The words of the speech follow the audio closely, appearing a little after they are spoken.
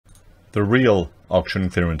the real auction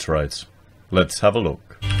clearance rates. Let's have a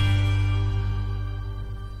look.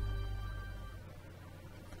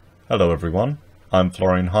 Hello everyone, I'm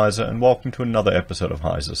Florian Heise and welcome to another episode of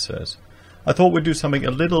Heise Says. I thought we'd do something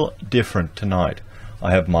a little different tonight.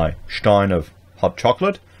 I have my stein of hot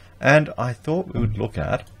chocolate and I thought we would look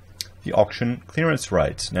at the auction clearance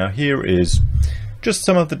rates. Now here is just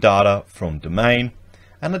some of the data from Domain,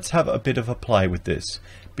 and let's have a bit of a play with this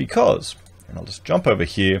because, and I'll just jump over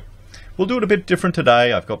here. We'll do it a bit different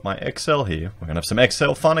today. I've got my Excel here. We're going to have some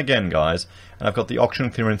Excel fun again, guys. And I've got the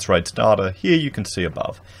auction clearance rates data here you can see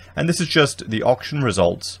above. And this is just the auction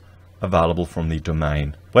results available from the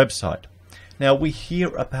Domain website. Now, we hear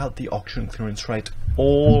about the auction clearance rate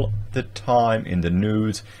all the time in the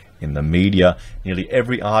news, in the media. Nearly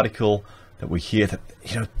every article that we hear that,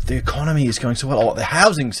 the economy is going so well. Oh, the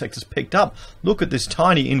housing sector's picked up. Look at this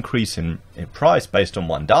tiny increase in price based on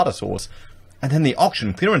one data source. And then the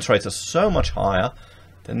auction clearance rates are so much higher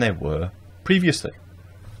than they were previously.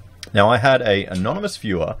 Now, I had an anonymous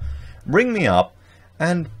viewer ring me up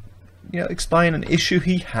and explain an issue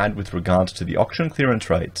he had with regards to the auction clearance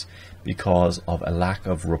rates because of a lack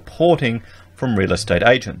of reporting from real estate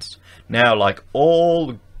agents. Now, like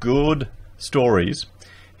all good stories,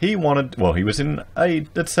 he was in a,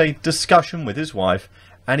 let's say, discussion with his wife,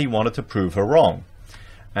 and he wanted to prove her wrong.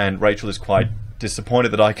 And Rachel is quite disappointed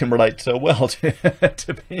that I can relate so well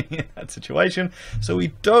to being in that situation. So he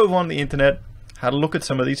dove on the internet, had a look at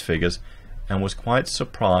some of these figures, and was quite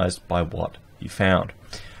surprised by what he found.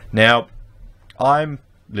 Now, I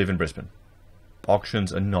live in Brisbane.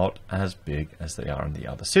 Auctions are not as big as they are in the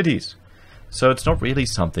other cities. So it's not really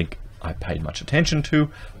something I paid much attention to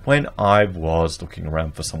when I was looking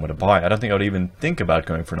around for somewhere to buy. I don't think I would even think about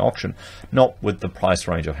going for an auction, not with the price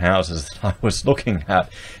range of houses that I was looking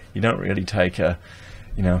at. You don't really take a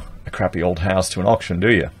crappy old house to an auction,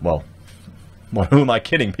 do you? Well, who am I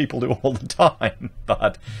kidding? People do all the time,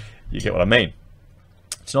 but you get what I mean.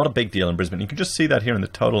 It's not a big deal in Brisbane. You can just see that here in the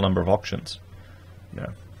total number of auctions.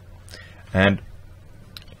 And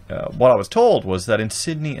what I was told was that in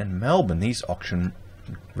Sydney and Melbourne, these auction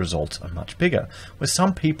results are much bigger, where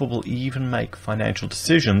some people will even make financial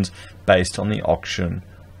decisions based on the auction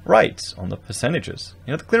rates, on the percentages,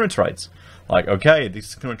 the clearance rates. Like, okay,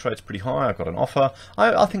 this clearance rate's pretty high, I've got an offer.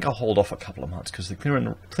 I think I'll hold off a couple of months because the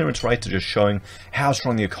clearance rates are just showing how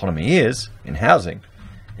strong the economy is in housing.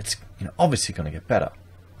 It's obviously going to get better.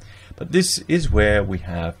 But this is where we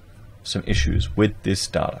have some issues with this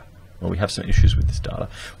data. We'll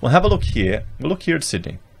have a look here. We'll look here at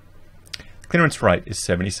Sydney. Clearance rate is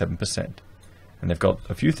 77%. And they've got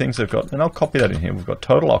a few things they've got, and I'll copy that in here. We've got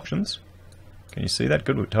total auctions. Can you see that?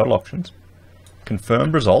 Good, with total auctions.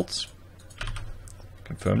 Confirmed results.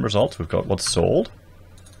 We've got what's sold.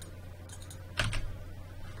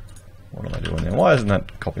 What am I doing there? Why isn't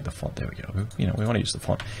that copy the font? There we go. We want to use the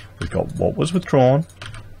font. We've got what was withdrawn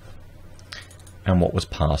and what was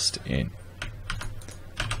passed in.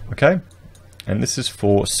 Okay? And this is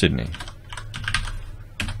for Sydney.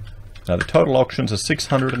 Now the total auctions are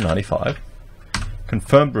 695.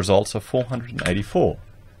 Confirmed results are 484.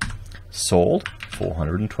 Sold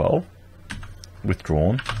 412.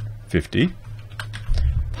 Withdrawn 50.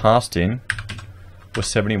 Passed in was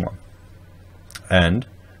 71. And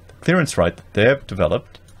the clearance rate that they've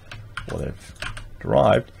developed, or they've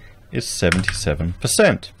derived, is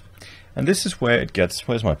 77%. And this is where it gets,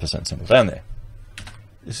 where's my percent symbol? Down there.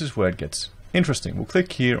 This is where it gets interesting. We'll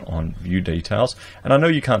click here on view details. And I know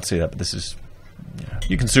you can't see that, but this is,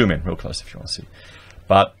 you can zoom in real close if you want to see.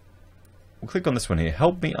 But we'll click on this one here.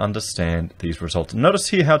 Help me understand these results. Notice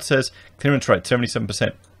here how it says clearance rate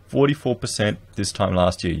 77%. 44% this time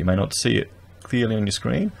last year. You may not see it clearly on your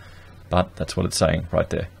screen, but that's what it's saying right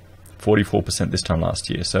there. 44% this time last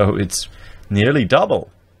year. So it's nearly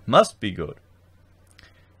double. Must be good.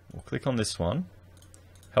 We'll click on this one.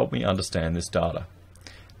 Help me understand this data.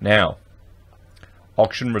 Now,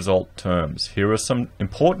 auction result terms. Here are some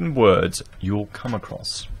important words you'll come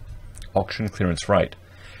across. Auction clearance rate.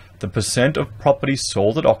 The percent of properties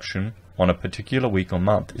sold at auction on a particular week or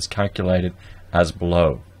month is calculated as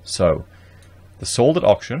below. So, the sold at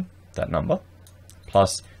auction, that number,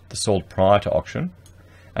 plus the sold prior to auction,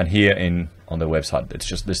 and here on their website it's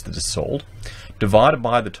just listed as sold, divided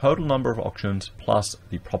by the total number of auctions plus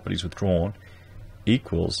the properties withdrawn,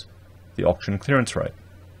 equals the auction clearance rate.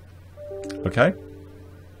 Okay?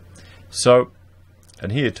 So,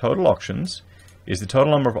 and here total auctions is the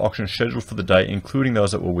total number of auctions scheduled for the day, including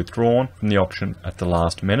those that were withdrawn from the auction at the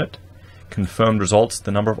last minute. Confirmed results,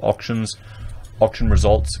 the number of auction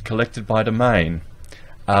results collected by Domain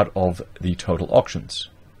out of the total auctions.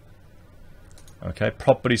 Okay,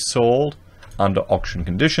 properties sold under auction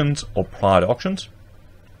conditions or prior to auctions.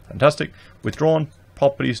 Fantastic. Withdrawn,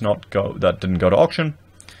 properties that didn't go to auction.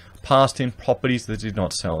 Passed in, properties that did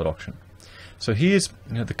not sell at auction. So here's,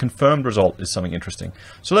 the confirmed result is something interesting.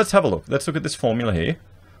 So let's have a look. Let's look at this formula here.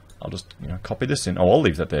 I'll just, copy this in. Oh, I'll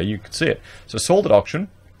leave that there. You can see it. So sold at auction.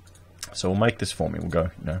 So we'll make this formula. We'll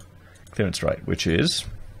go, clearance rate, which is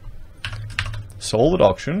sold at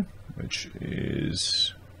auction, which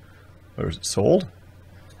is, where is it, sold?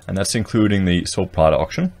 And that's including the sold prior to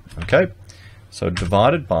auction. Okay. So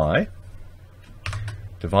divided by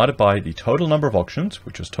the total number of auctions,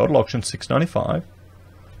 which was total auction 695,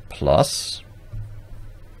 plus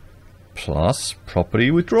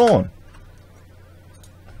property withdrawn,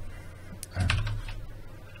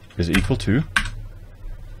 is equal to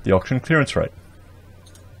the auction clearance rate,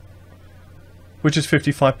 which is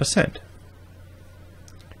 55%.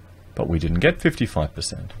 But we didn't get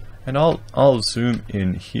 55%. And I'll zoom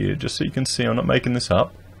in here just so you can see I'm not making this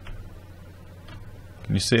up.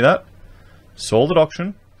 Can you see that? Sold at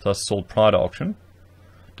auction plus sold prior to auction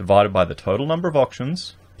divided by the total number of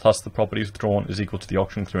auctions plus the properties withdrawn is equal to the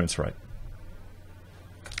auction clearance rate.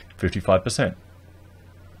 55%.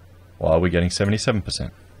 Why are we getting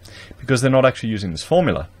 77%? Because they're not actually using this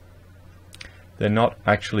formula. They're not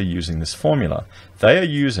actually using this formula. They're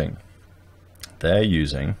using,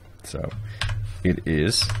 so it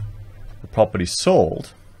is the property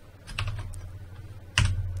sold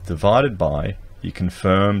divided by the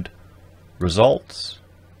confirmed results.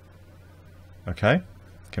 Okay?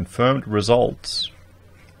 Confirmed results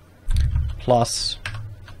plus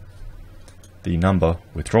the number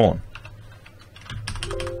withdrawn.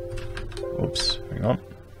 Oops, hang on.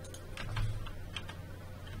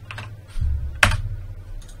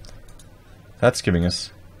 That's giving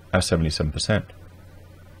us our 77%.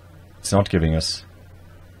 It's not giving us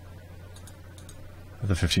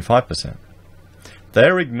the 55%.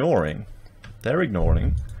 They're ignoring,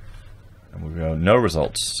 and we go no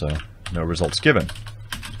results, so no results given.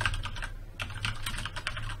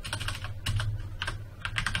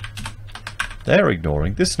 They're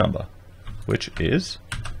ignoring this number, which is,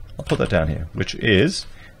 I'll put that down here, which is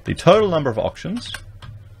the total number of auctions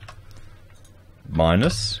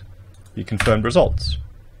minus the confirmed results.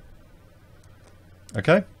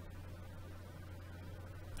 Okay?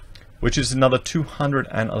 Which is another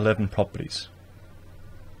 211 properties.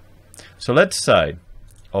 So let's say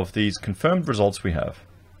of these confirmed results we have,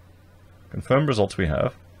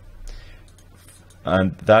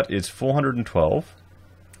 and that is 412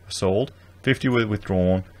 sold, 50 were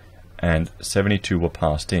withdrawn, and 72 were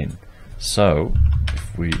passed in. So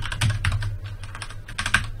if we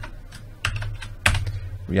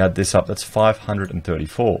add this up, that's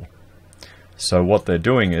 534. So what they're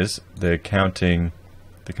doing is they're counting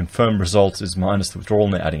the confirmed results is minus the withdrawal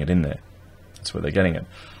and they're adding it in there. That's where they're getting it.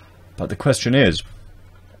 But the question is,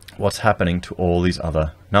 what's happening to all these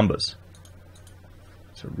other numbers?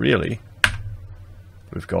 So really,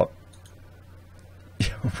 we've got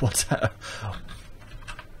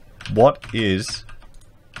what is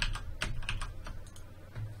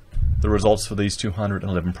the results for these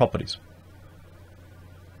 211 properties?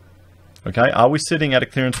 Okay, are we sitting at a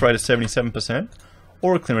clearance rate of 77%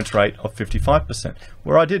 or a clearance rate of 55%?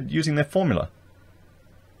 Where I did using their formula.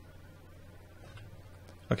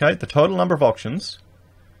 Okay, the total number of auctions,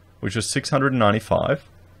 which was 695,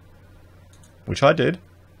 which I did.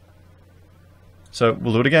 So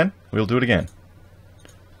we'll do it again.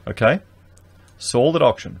 Okay, sold at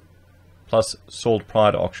auction plus sold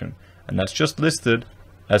prior to auction, and that's just listed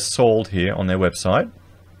as sold here on their website,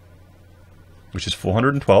 which is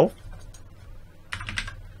 412.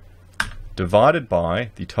 Divided by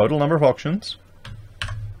the total number of auctions,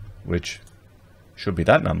 which should be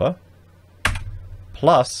that number,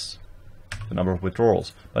 plus the number of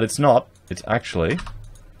withdrawals. But it's not, it's actually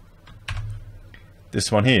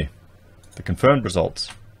this one here, the confirmed results.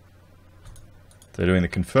 They're doing the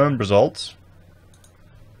confirmed results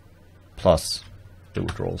plus the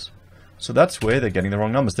withdrawals. So that's where they're getting the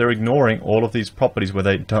wrong numbers. They're ignoring all of these properties where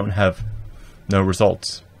they don't have no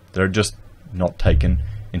results. They're just not taken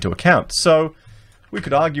into account. So we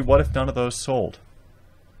could argue, what if none of those sold?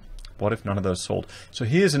 What if none of those sold? So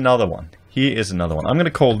here's another one. Here is another one. I'm going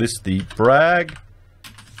to call this the brag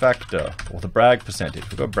factor, or the brag percentage.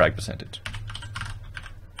 We've got brag percentage.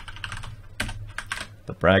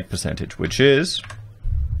 The brag percentage, which is,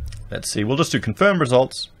 let's see, we'll just do confirmed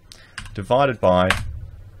results divided by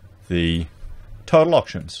the total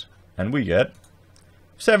auctions, and we get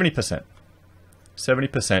 70%.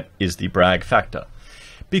 70% is the brag factor.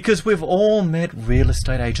 Because we've all met real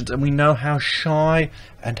estate agents and we know how shy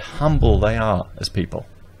and humble they are as people.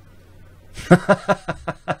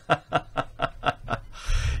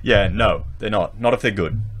 Yeah, no, they're not. Not if they're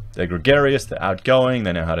good. They're gregarious, they're outgoing,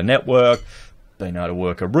 they know how to network, they know how to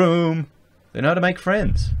work a room, they know how to make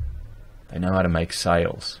friends, they know how to make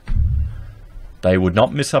sales. They would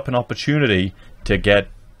not miss up an opportunity to get,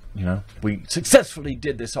 we successfully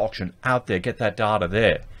did this auction out there, get that data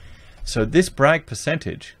there. So this brag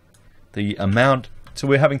percentage, the amount, so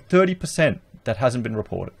we're having 30% that hasn't been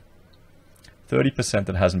reported. 30%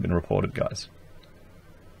 that hasn't been reported, guys.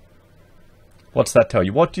 What's that tell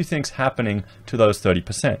you? What do you think's happening to those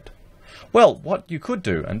 30%? Well, what you could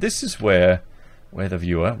do, and this is where the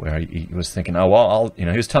viewer, where he was thinking, oh, well, he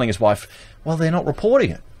was telling his wife, well, they're not reporting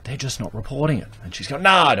it. They're just not reporting it. And she's going, no,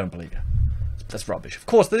 I don't believe you. That's rubbish. Of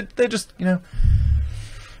course, they're just, they're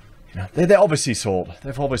obviously sold.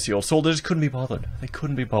 They've obviously all sold. They just couldn't be bothered. They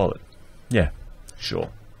couldn't be bothered. Yeah, sure.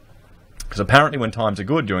 Because apparently when times are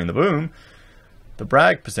good during the boom, the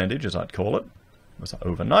brag percentage, as I'd call it, was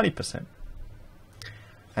over 90%.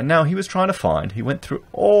 And now he was trying to find, he went through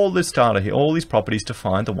all this data here, all these properties to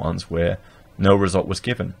find the ones where no result was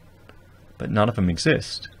given. But none of them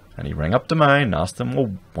exist. And he rang up Domain and asked them,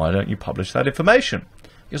 well, why don't you publish that information?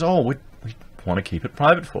 He goes, oh, we want to keep it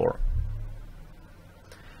private for them.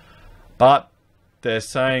 But they're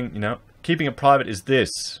saying, keeping it private is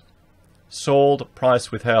this. Sold, price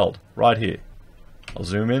withheld, right here. I'll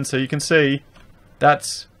zoom in so you can see.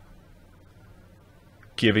 That's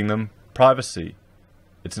giving them privacy.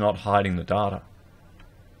 It's not hiding the data.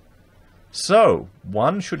 So,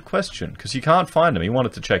 one should question, because you can't find them. He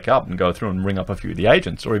wanted to check up and go through and ring up a few of the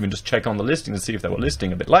agents, or even just check on the listing and see if they were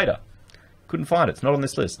listing a bit later. Couldn't find it. It's not on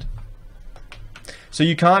this list. So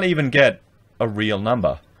you can't even get a real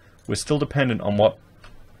number. We're still dependent on what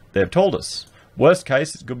they've told us. Worst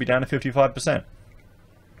case, it could be down to 55%.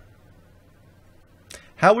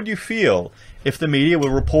 How would you feel if the media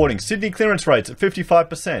were reporting Sydney clearance rates at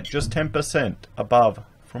 55%, just 10% above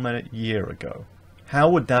from a year ago? How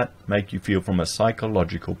would that make you feel from a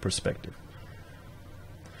psychological perspective?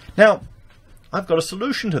 Now, I've got a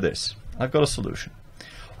solution to this. I've got a solution.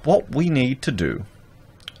 What we need to do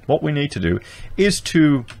is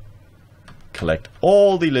to collect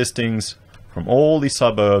all the listings from all the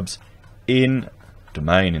suburbs in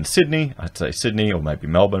Domain in Sydney, I'd say Sydney or maybe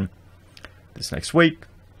Melbourne, this next week,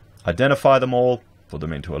 identify them all, put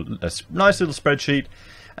them into a nice little spreadsheet,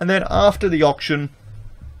 and then after the auction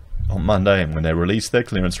on Monday and when they release their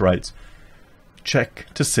clearance rates, check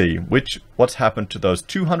to see what's happened to those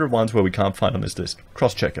 200 ones where we can't find on this list.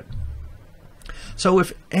 Cross-check it. So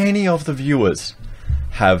if any of the viewers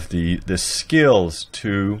have the skills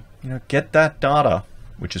to get that data,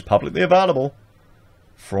 which is publicly available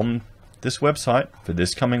from this website for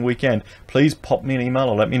this coming weekend, please pop me an email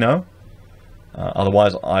or let me know.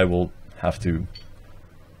 Otherwise, I will have to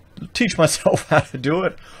teach myself how to do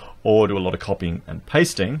it or do a lot of copying and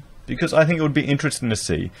pasting, because I think it would be interesting to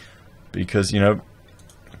see, because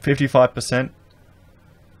 55%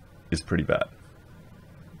 is pretty bad.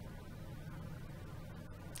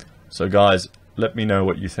 So guys, let me know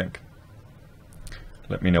what you think.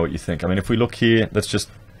 Let me know what you think. I mean, if we look here, let's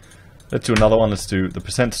do another one. Let's do the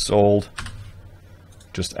percent sold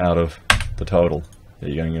just out of the total. There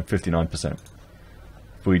you're going at 59%.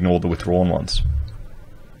 If we ignore the withdrawn ones.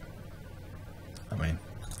 I mean,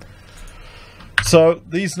 so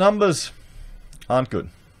these numbers aren't good.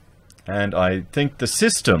 And I think the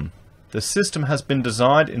system has been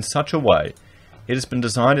designed in such a way, it has been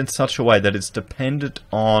designed in such a way that it's dependent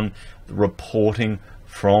on reporting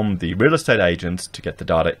from the real estate agents to get the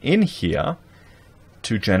data in here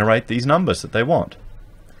to generate these numbers that they want.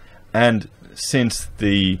 And since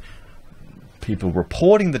the people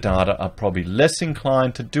reporting the data are probably less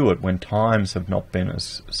inclined to do it when times have not been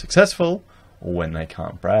as successful or when they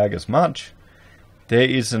can't brag as much, there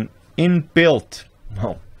is an inbuilt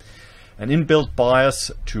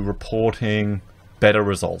bias to reporting better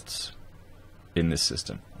results in this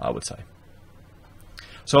system, I would say.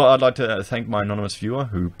 So I'd like to thank my anonymous viewer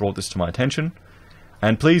who brought this to my attention.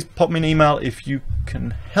 And please pop me an email if you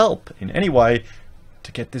can help in any way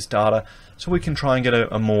to get this data so we can try and get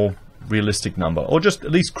a more realistic number, or just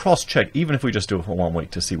at least cross-check, even if we just do it for 1 week,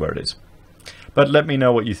 to see where it is. But let me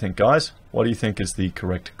know what you think, guys. What do you think is the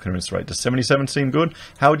correct clearance rate? Does 77 seem good?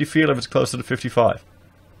 How would you feel if it's closer to 55?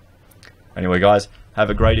 Anyway, guys, have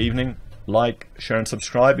a great evening. Like, share, and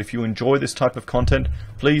subscribe. If you enjoy this type of content,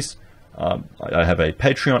 please, I have a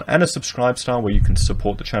Patreon and a Subscribe style where you can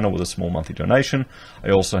support the channel with a small monthly donation. I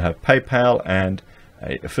also have PayPal and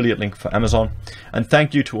an affiliate link for Amazon. And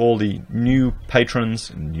thank you to all the new patrons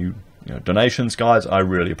and new donations, guys. I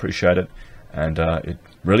really appreciate it, and it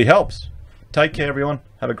really helps. Take care, everyone.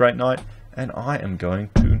 Have a great night, and I am going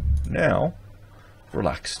to now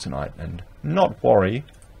relax tonight and not worry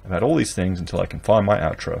about all these things until I can find my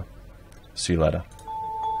outro. See you later.